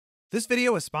This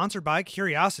video is sponsored by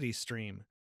CuriosityStream.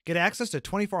 Get access to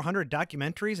 2,400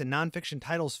 documentaries and nonfiction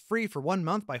titles free for 1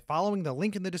 month by following the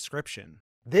link in the description.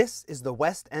 This is the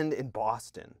West End in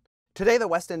Boston. Today, the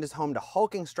West End is home to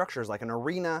hulking structures like an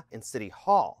arena and City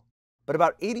Hall. But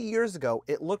about 80 years ago,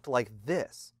 it looked like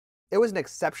this. It was an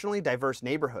exceptionally diverse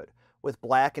neighborhood with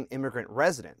Black and immigrant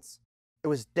residents. It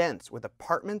was dense with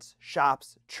apartments,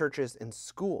 shops, churches, and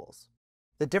schools.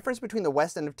 The difference between the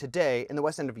West End of today and the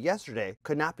West End of yesterday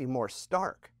could not be more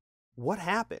stark. What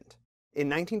happened? In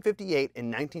 1958 and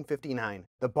 1959,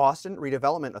 the Boston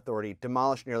Redevelopment Authority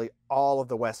demolished nearly all of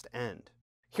the West End.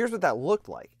 Here's what that looked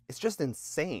like. It's just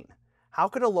insane. How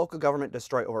could a local government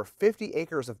destroy over 50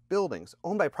 acres of buildings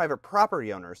owned by private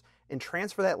property owners and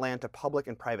transfer that land to public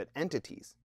and private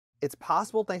entities? It's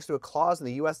possible thanks to a clause in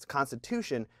the U.S.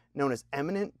 Constitution known as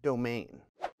eminent domain.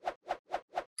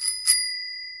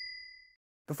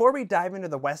 Before we dive into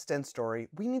the West End story,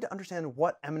 we need to understand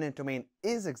what eminent domain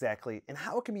is exactly and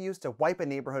how it can be used to wipe a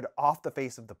neighborhood off the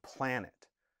face of the planet.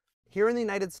 Here in the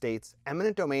United States,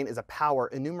 eminent domain is a power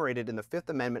enumerated in the Fifth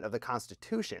Amendment of the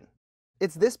Constitution.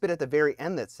 It's this bit at the very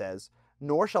end that says,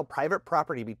 "Nor shall private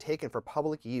property be taken for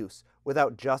public use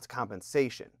without just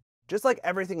compensation." Just like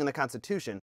everything in the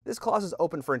Constitution, this clause is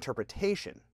open for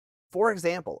interpretation. For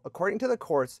example, according to the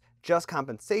courts, just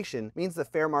compensation means the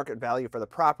fair market value for the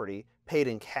property paid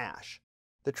in cash.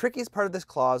 The trickiest part of this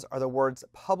clause are the words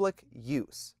public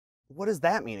use. What does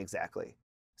that mean exactly?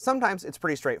 Sometimes it's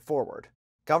pretty straightforward.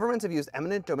 Governments have used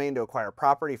eminent domain to acquire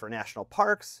property for national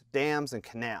parks, dams, and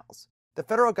canals. The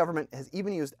federal government has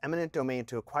even used eminent domain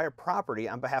to acquire property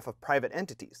on behalf of private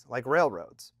entities, like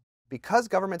railroads. Because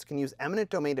governments can use eminent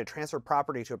domain to transfer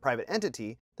property to a private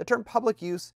entity, the term public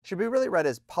use should be really read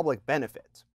as public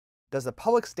benefit. Does the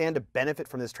public stand to benefit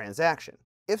from this transaction?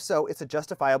 If so, it's a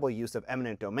justifiable use of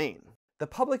eminent domain. The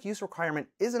public use requirement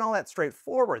isn't all that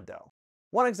straightforward, though.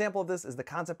 One example of this is the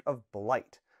concept of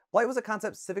blight. Blight was a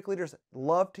concept civic leaders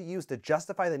loved to use to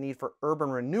justify the need for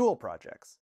urban renewal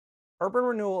projects. Urban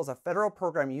renewal is a federal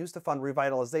program used to fund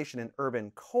revitalization in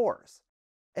urban cores.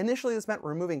 Initially, this meant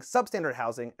removing substandard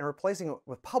housing and replacing it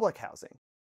with public housing,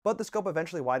 but the scope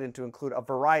eventually widened to include a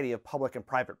variety of public and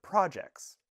private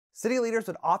projects. City leaders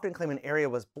would often claim an area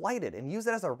was blighted and use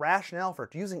it as a rationale for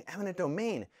using eminent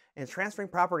domain and transferring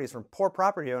properties from poor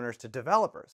property owners to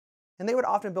developers. And they would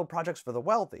often build projects for the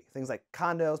wealthy, things like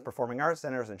condos, performing arts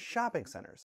centers, and shopping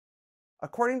centers.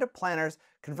 According to planners,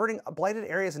 converting blighted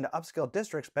areas into upscale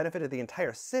districts benefited the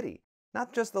entire city,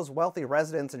 not just those wealthy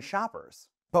residents and shoppers.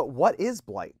 But what is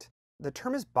blight? The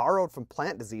term is borrowed from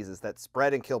plant diseases that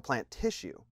spread and kill plant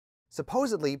tissue.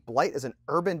 Supposedly, blight is an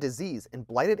urban disease, and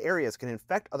blighted areas can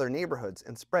infect other neighborhoods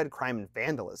and spread crime and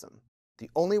vandalism. The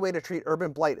only way to treat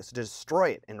urban blight is to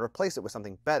destroy it and replace it with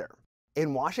something better.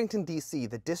 In Washington, D.C.,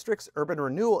 the district's urban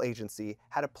renewal agency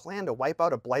had a plan to wipe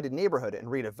out a blighted neighborhood and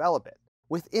redevelop it.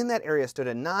 Within that area stood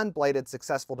a non-blighted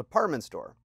successful department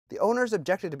store. The owners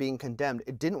objected to being condemned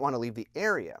and didn't want to leave the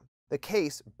area. The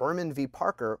case, Berman v.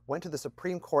 Parker, went to the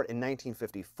Supreme Court in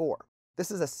 1954.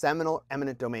 This is a seminal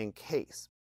eminent domain case.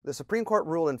 The Supreme Court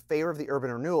ruled in favor of the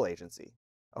Urban Renewal Agency.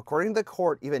 According to the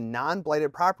court, even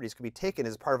non-blighted properties could be taken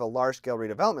as part of a large-scale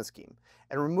redevelopment scheme,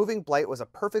 and removing blight was a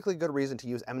perfectly good reason to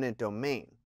use eminent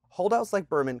domain. Holdouts like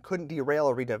Berman couldn't derail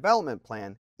a redevelopment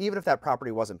plan, even if that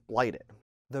property wasn't blighted.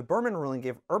 The Berman ruling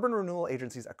gave urban renewal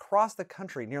agencies across the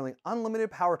country nearly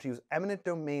unlimited power to use eminent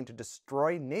domain to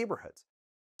destroy neighborhoods,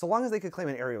 so long as they could claim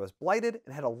an area was blighted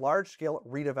and had a large-scale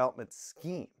redevelopment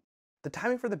scheme. The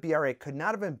timing for the BRA could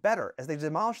not have been better, as they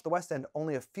demolished the West End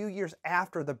only a few years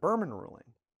after the Berman ruling.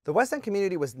 The West End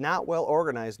community was not well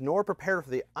organized nor prepared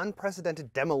for the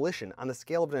unprecedented demolition on the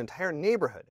scale of an entire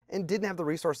neighborhood, and didn't have the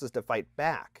resources to fight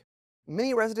back.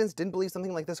 Many residents didn't believe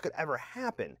something like this could ever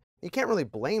happen. You can't really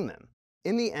blame them.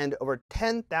 In the end, over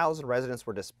 10,000 residents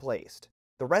were displaced.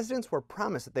 The residents were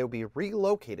promised that they would be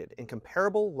relocated in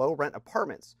comparable low-rent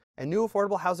apartments, and new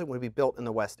affordable housing would be built in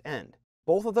the West End.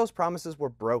 Both of those promises were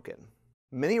broken.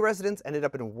 Many residents ended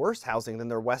up in worse housing than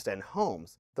their West End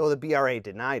homes, though the BRA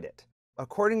denied it.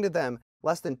 According to them,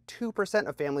 less than 2%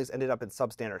 of families ended up in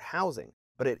substandard housing,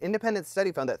 but an independent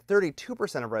study found that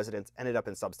 32% of residents ended up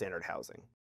in substandard housing.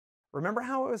 Remember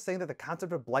how I was saying that the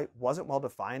concept of blight wasn't well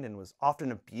defined and was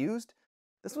often abused?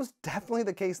 This was definitely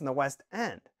the case in the West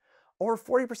End. Over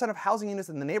 40% of housing units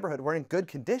in the neighborhood were in good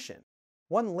condition.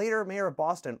 One later mayor of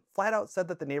Boston flat out said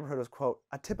that the neighborhood was, quote,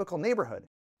 a typical neighborhood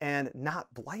and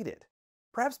not blighted.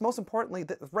 Perhaps most importantly,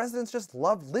 that residents just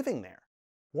loved living there.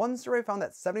 One survey found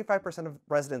that 75% of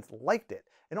residents liked it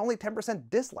and only 10%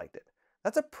 disliked it.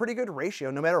 That's a pretty good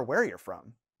ratio no matter where you're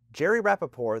from. Jerry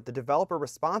Rappaport, the developer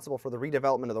responsible for the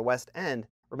redevelopment of the West End,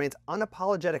 remains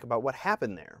unapologetic about what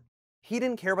happened there. He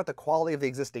didn't care about the quality of the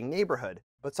existing neighborhood,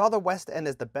 but saw the West End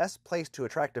as the best place to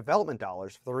attract development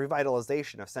dollars for the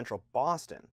revitalization of central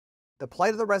Boston. The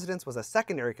plight of the residents was a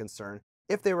secondary concern,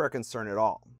 if they were a concern at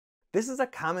all. This is a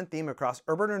common theme across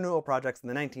urban renewal projects in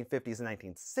the 1950s and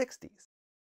 1960s.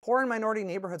 Poor and minority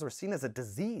neighborhoods were seen as a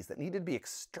disease that needed to be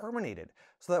exterminated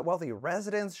so that wealthy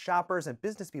residents, shoppers, and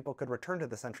business people could return to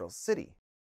the central city.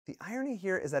 The irony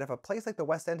here is that if a place like the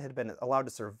West End had been allowed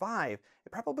to survive,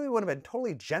 it probably would have been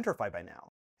totally gentrified by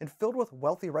now, and filled with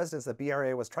wealthy residents that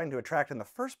BRA was trying to attract in the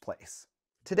first place.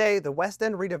 Today, the West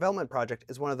End redevelopment project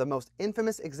is one of the most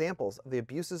infamous examples of the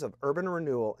abuses of urban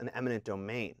renewal and eminent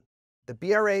domain. The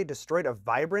BRA destroyed a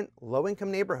vibrant,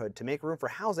 low-income neighborhood to make room for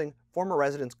housing former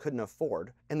residents couldn't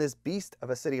afford, and this beast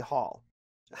of a city hall.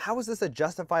 How is this a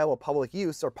justifiable public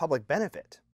use or public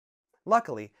benefit?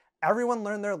 Luckily, everyone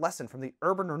learned their lesson from the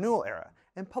urban renewal era,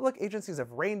 and public agencies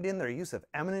have reined in their use of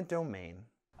eminent domain.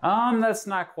 That's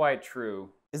not quite true.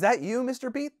 Is that you,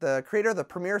 Mr. Beat, the creator of the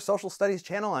premier social studies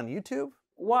channel on YouTube?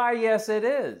 Why, yes it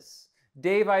is.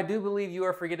 Dave, I do believe you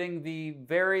are forgetting the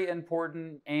very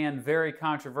important and very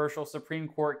controversial Supreme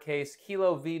Court case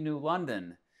Kelo v. New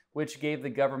London, which gave the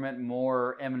government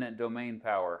more eminent domain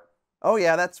power. Oh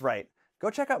yeah, that's right. Go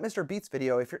check out Mr. Beat's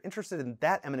video if you're interested in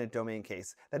that eminent domain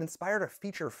case that inspired a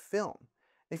feature film.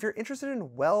 If you're interested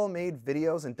in well-made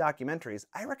videos and documentaries,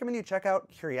 I recommend you check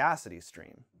out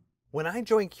CuriosityStream. When I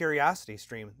joined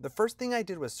CuriosityStream, the first thing I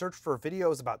did was search for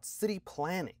videos about city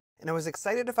planning, and I was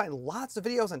excited to find lots of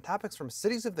videos on topics from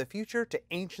cities of the future to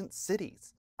ancient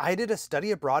cities. I did a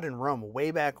study abroad in Rome way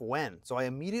back when, so I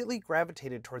immediately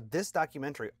gravitated toward this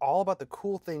documentary all about the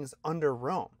cool things under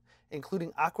Rome,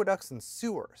 including aqueducts and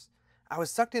sewers. I was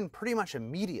sucked in pretty much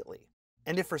immediately.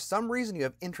 And if for some reason you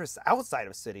have interests outside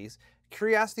of cities,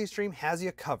 CuriosityStream has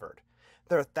you covered.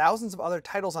 There are thousands of other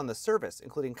titles on the service,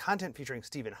 including content featuring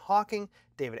Stephen Hawking,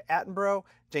 David Attenborough,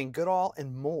 Jane Goodall,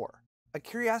 and more. A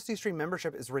CuriosityStream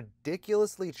membership is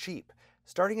ridiculously cheap,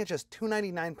 starting at just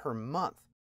 $2.99 per month.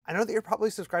 I know that you're probably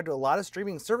subscribed to a lot of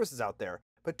streaming services out there,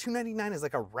 but $2.99 is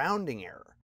like a rounding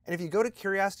error. And if you go to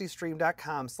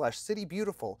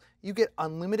curiositystream.com/citybeautiful, you get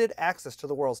unlimited access to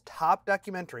the world's top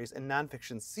documentaries and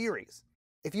nonfiction series.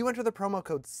 If you enter the promo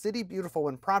code CITYBEAUTIFUL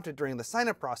when prompted during the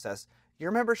sign-up process,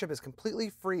 your membership is completely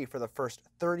free for the first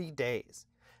 30 days.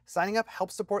 Signing up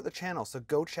helps support the channel, so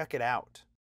go check it out.